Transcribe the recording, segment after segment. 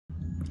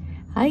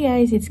Hi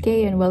guys, it's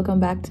Kay and welcome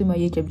back to my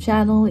YouTube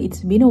channel. It's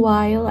been a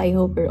while. I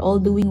hope you're all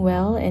doing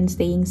well and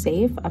staying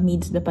safe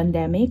amidst the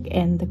pandemic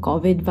and the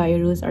COVID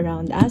virus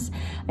around us.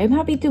 I'm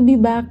happy to be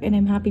back and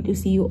I'm happy to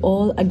see you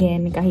all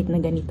again kahit na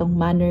ganitong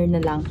manner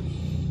na lang.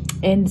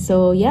 And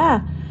so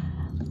yeah,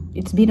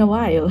 it's been a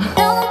while.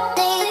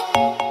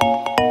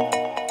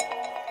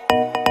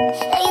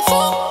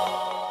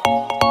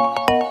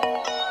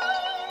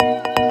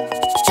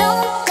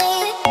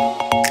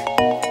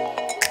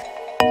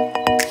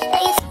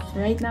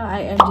 Right now,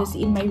 I am just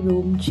in my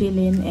room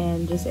chilling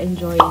and just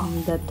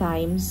enjoying the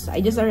times.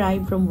 I just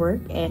arrived from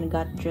work and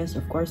got dressed,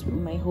 of course, with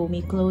my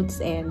homey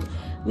clothes, and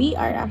we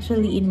are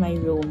actually in my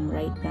room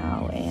right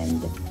now.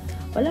 And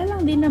wala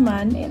lang din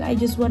naman, and I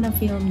just wanna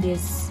film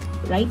this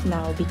right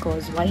now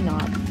because why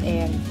not?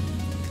 And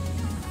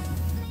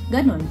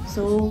ganon.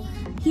 So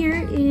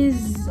here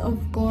is, of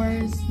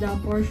course, the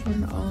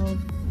portion of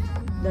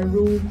the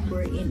room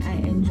wherein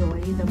I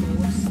enjoy the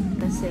most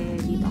kasi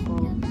dito ako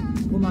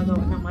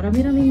gumagawa ng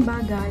marami-raming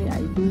bagay.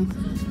 I do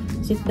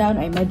sit down,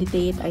 I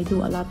meditate, I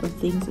do a lot of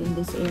things in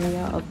this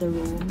area of the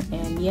room.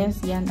 And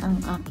yes, yan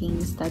ang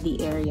aking study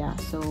area.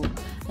 So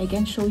I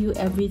can show you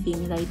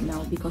everything right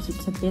now because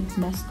it's a bit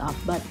messed up,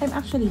 but I'm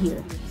actually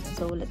here.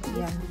 So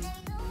yan.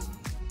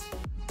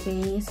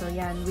 Okay, so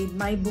yan, with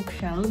my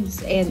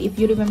bookshelves. And if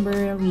you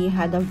remember, we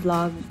had a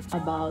vlog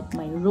about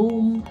my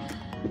room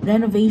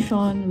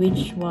renovation,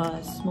 which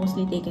was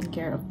mostly taken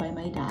care of by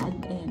my dad,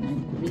 and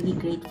I'm really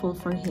grateful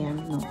for him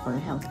for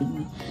helping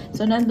me.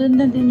 So nandun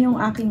na din yung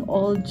aking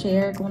old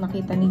chair. Kung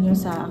nakita ninyo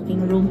sa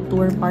aking room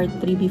tour part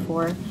 3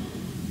 before,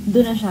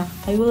 doon na siya.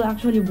 I will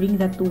actually bring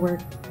that to work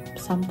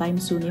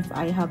sometime soon if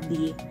I have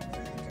the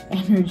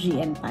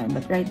energy and time,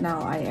 but right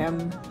now I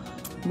am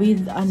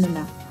with an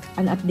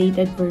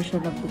updated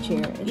version of the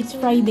chair. It's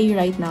Friday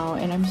right now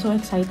and I'm so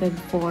excited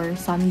for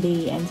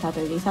Sunday and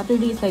Saturday.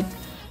 Saturday is like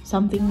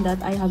something that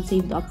I have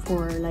saved up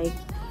for, like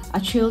a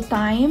chill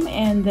time,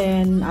 and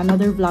then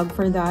another vlog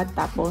for that.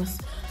 Tapos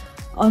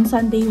on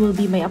Sunday will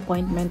be my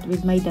appointment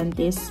with my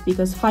dentist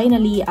because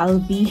finally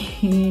I'll be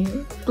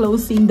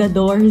closing the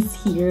doors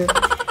here.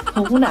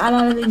 So kung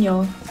naalala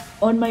niyo,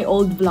 on my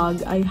old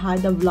vlog, I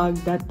had a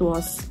vlog that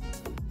was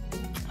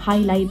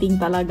highlighting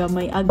talaga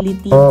my ugly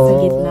teeth sa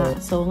gitna.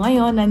 So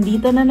ngayon,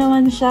 nandito na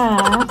naman siya.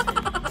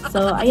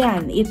 So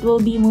ayan, it will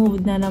be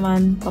moved na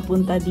naman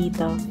papunta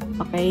dito.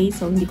 Okay,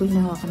 so hindi ko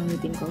hinahawakan ng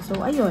ngipin ko.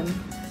 So ayun,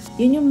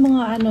 yun yung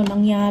mga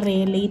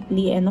nangyari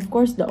lately, and of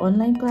course the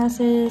online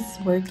classes,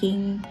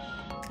 working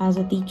as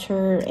a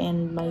teacher,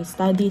 and my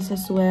studies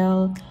as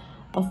well,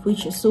 of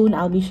which soon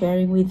I'll be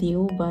sharing with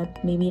you,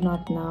 but maybe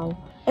not now.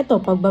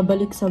 Ito,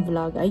 pagbabalik sa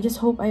vlog, I just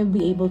hope I'll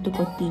be able to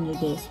continue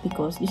this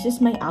because this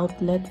is my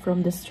outlet from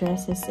the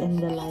stresses and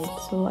the like.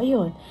 So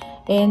ayun,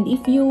 and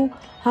if you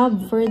have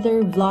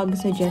further vlog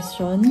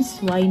suggestions,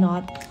 why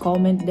not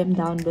comment them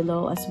down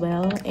below as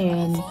well,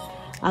 and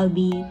I'll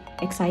be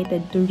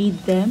excited to read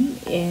them.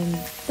 And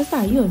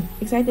basta yun,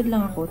 excited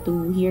lang ako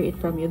to hear it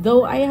from you.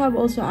 Though I have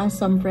also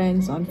asked some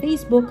friends on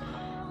Facebook,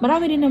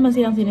 marami din naman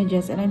silang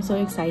sinuggest, and I'm so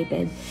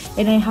excited.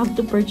 And I have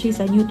to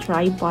purchase a new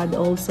tripod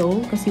also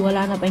kasi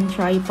wala na tayong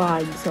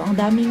tripod. So ang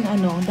daming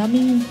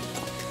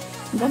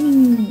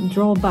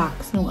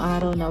drawbacks nung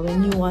araw na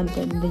when you want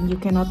it, then you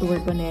cannot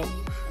work on it.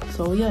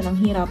 So yun, ang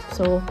hirap.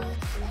 So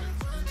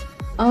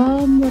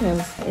what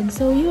else? And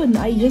so yun,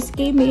 I just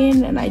came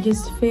in and I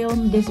just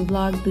filmed this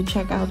vlog to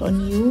check out on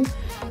you.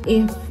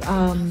 If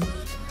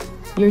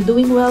you're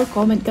doing well,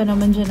 comment ka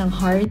naman dyan ng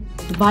heart,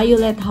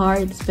 violet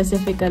heart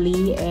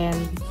specifically.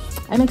 And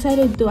I'm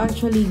excited to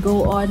actually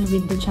go on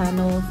with the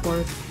channel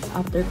for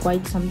after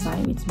quite some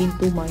time. It's been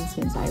 2 months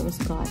since I was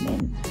gone,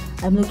 and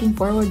I'm looking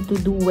forward to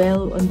do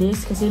well on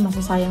this kasi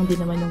masasayang din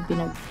naman yung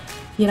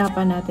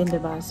pinaghirapan natin,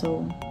 diba?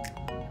 So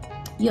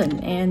yun,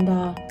 and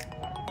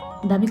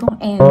dami kong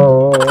end.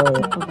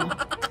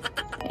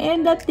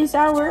 And at this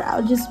hour,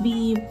 I'll just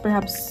be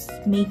perhaps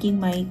making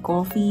my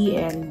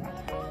coffee, and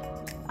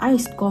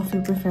iced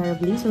coffee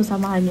preferably. So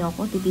samahan niyo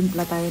ako,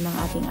 titimpla tayo ng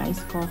ating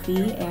iced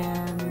coffee,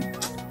 and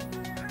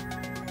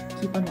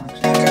keep on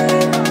watching.